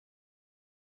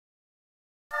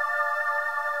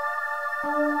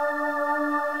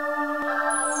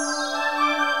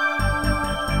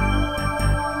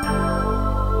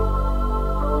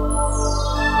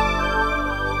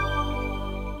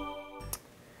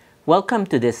Welcome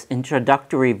to this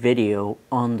introductory video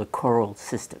on the CORAL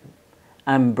system.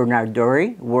 I'm Bernard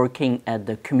Dory, working at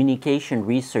the Communication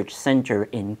Research Center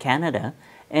in Canada,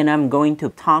 and I'm going to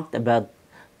talk about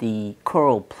the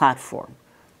CORAL platform.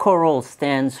 CORAL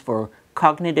stands for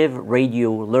Cognitive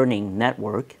Radio Learning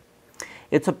Network.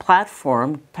 It's a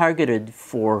platform targeted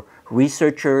for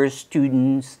researchers,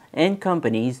 students, and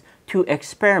companies to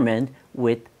experiment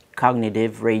with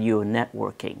cognitive radio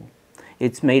networking.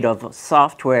 It's made of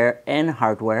software and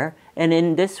hardware, and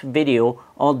in this video,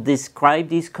 I'll describe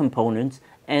these components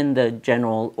and the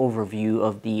general overview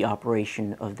of the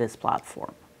operation of this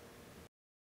platform.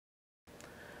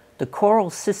 The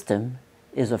CORAL system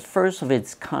is a first of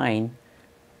its kind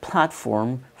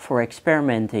platform for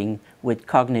experimenting with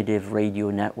cognitive radio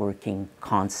networking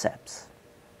concepts.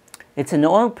 It's an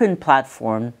open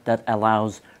platform that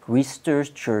allows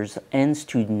researchers and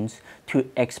students to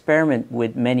experiment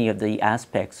with many of the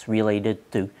aspects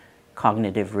related to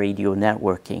cognitive radio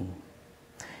networking.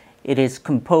 It is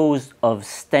composed of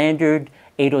standard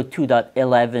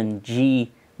 802.11g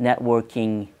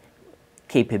networking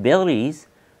capabilities,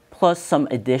 plus some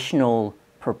additional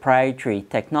proprietary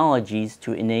technologies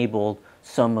to enable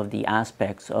some of the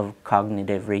aspects of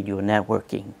cognitive radio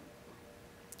networking.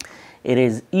 It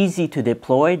is easy to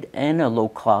deploy and a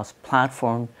low-cost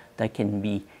platform that can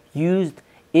be used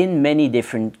in many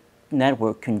different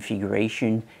network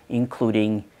configurations,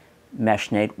 including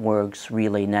mesh networks,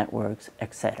 relay networks,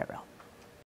 etc.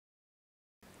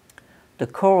 The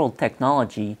CORAL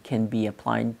technology can be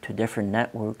applied to different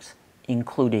networks,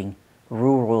 including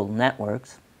rural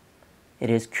networks. It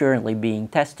is currently being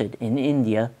tested in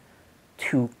India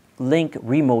to link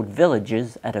remote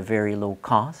villages at a very low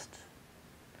cost.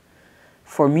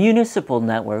 For municipal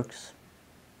networks,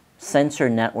 sensor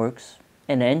networks,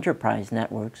 and enterprise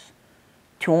networks,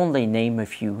 to only name a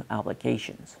few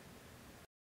applications.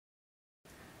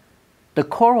 The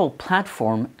CORAL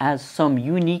platform has some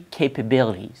unique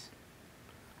capabilities.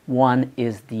 One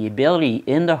is the ability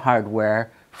in the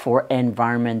hardware for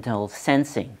environmental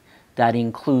sensing that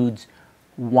includes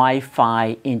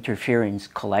Wi-Fi interference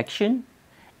collection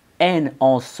and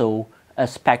also a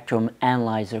spectrum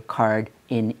analyzer card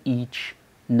in each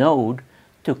node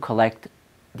to collect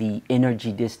the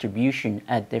energy distribution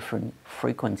at different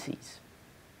frequencies.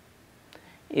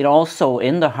 It also,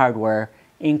 in the hardware,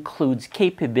 includes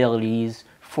capabilities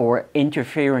for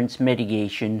interference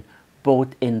mitigation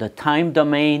both in the time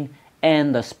domain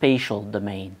and the spatial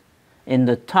domain. In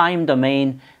the time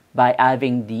domain, by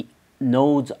having the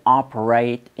nodes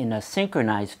operate in a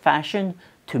synchronized fashion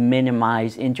to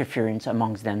minimize interference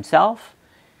amongst themselves,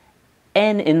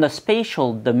 and in the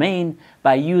spatial domain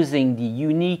by using the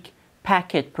unique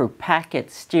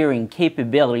packet-per-packet steering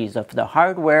capabilities of the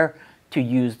hardware to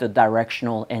use the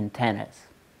directional antennas.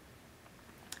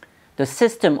 The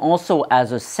system also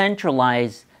has a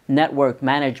centralized network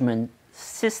management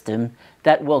system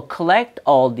that will collect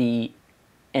all the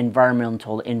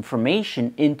environmental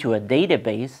information into a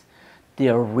database,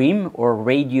 the REM or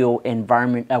Radio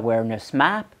Environment Awareness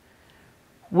Map,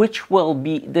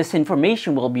 this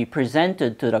information will be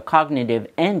presented to the cognitive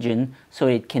engine so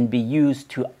it can be used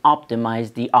to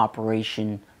optimize the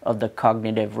operation of the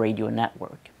cognitive radio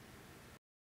network.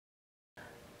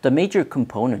 The major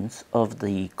components of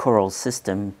the CORAL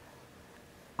system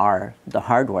are the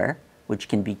hardware, which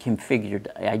can be configured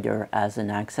either as an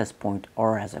access point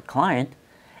or as a client,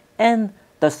 and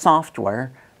the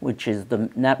software, which is the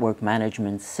network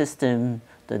management system,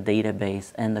 the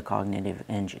database, and the cognitive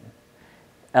engine.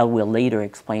 I will later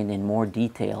explain in more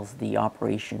details the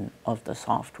operation of the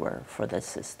software for this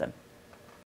system.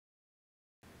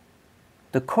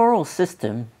 The CORAL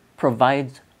system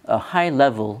provides a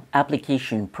high-level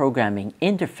application programming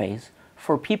interface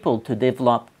for people to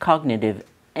develop cognitive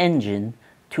engine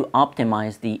to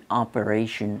optimize the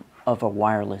operation of a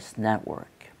wireless network.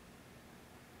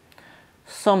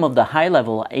 Some of the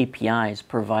high-level APIs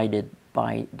provided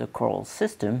by the CORAL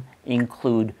system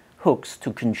include hooks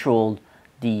to control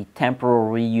the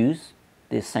temporal reuse,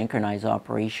 the synchronized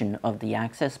operation of the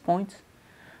access points,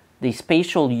 the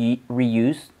spatial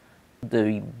reuse,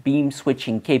 the beam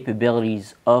switching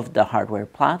capabilities of the hardware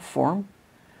platform,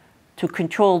 to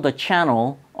control the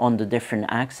channel on the different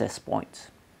access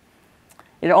points.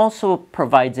 It also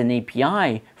provides an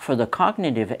API for the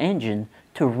cognitive engine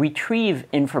to retrieve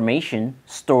information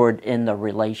stored in the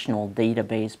relational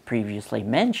database previously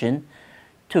mentioned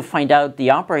to find out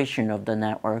the operation of the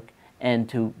network and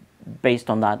to, based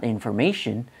on that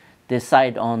information,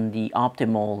 decide on the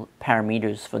optimal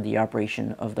parameters for the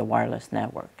operation of the wireless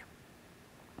network.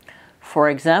 For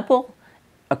example,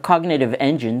 a cognitive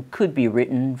engine could be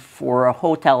written for a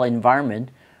hotel environment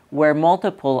where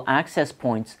multiple access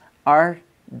points are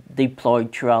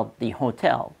deployed throughout the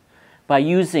hotel. By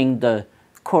using the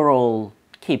CORAL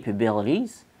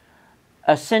capabilities,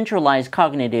 a centralized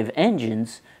cognitive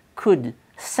engines could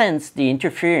sense the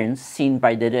interference seen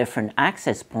by the different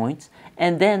access points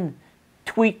and then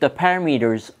tweak the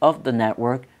parameters of the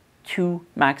network to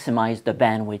maximize the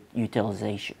bandwidth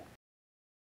utilization.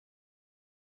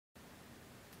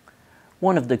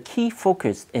 One of the key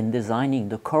focus in designing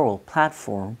the CORAL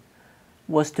platform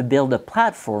was to build a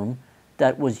platform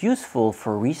that was useful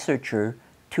for researchers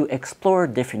to explore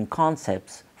different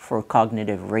concepts for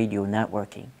cognitive radio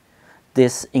networking.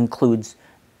 This includes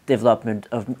development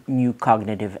of new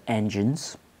cognitive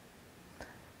engines,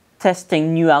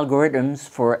 testing new algorithms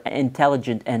for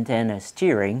intelligent antenna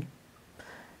steering,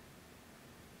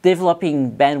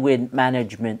 developing bandwidth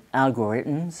management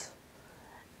algorithms,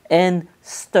 and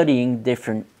studying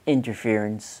different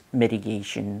interference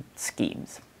mitigation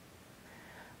schemes.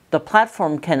 The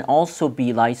platform can also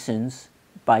be licensed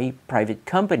by private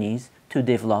companies to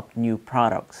develop new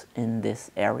products in this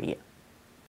area.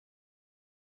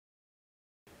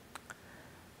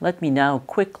 Let me now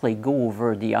quickly go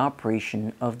over the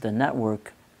operation of the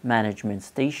network management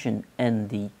station and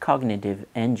the cognitive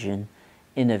engine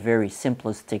in a very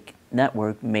simplistic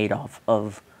network made up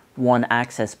of 1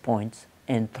 access point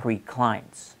and 3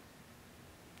 clients.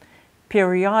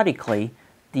 Periodically,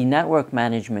 the network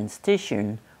management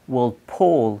station will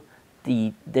poll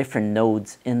the different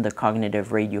nodes in the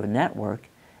cognitive radio network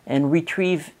and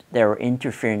retrieve their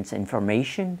interference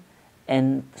information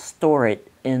and store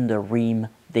it in the REAM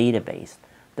database,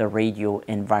 the Radio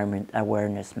Environment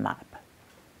Awareness Map.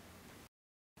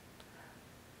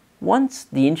 Once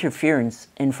the interference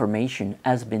information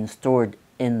has been stored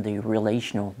in the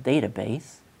relational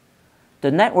database,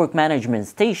 the network management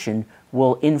station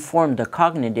will inform the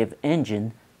cognitive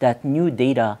engine that new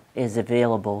data is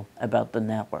available about the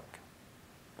network.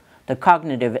 The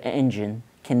cognitive engine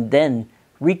can then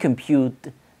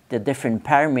recompute the different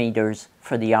parameters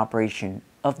for the operation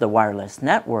of the wireless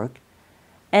network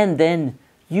and then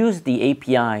use the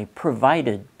API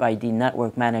provided by the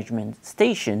network management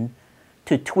station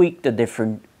to tweak the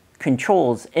different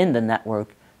controls in the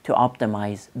network to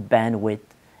optimize bandwidth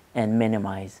and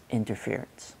minimize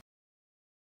interference.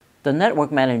 The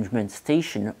network management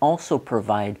station also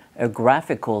provides a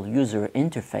graphical user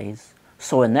interface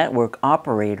so a network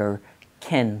operator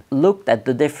can look at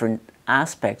the different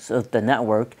aspects of the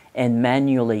network and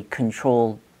manually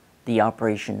control the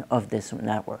operation of this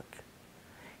network.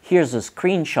 Here's a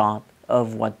screenshot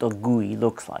of what the GUI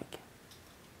looks like.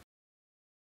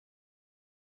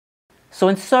 So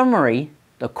in summary,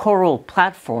 the CORAL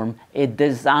platform is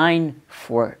designed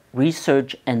for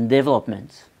research and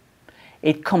development.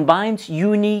 It combines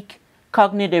unique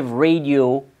cognitive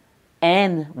radio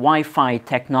and Wi-Fi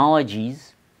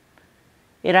technologies.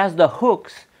 It has the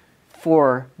hooks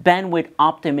for bandwidth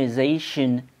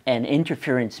optimization and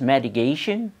interference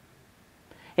mitigation.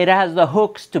 It has the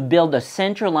hooks to build a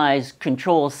centralized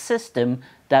control system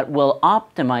that will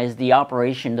optimize the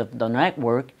operation of the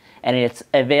network, and it's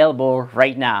available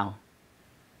right now.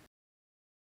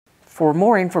 For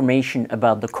more information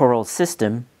about the CORAL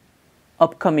system,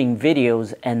 upcoming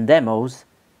videos and demos,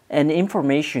 and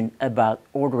information about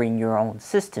ordering your own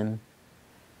system,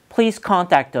 please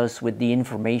contact us with the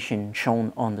information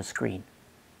shown on the screen.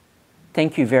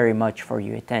 Thank you very much for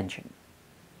your attention.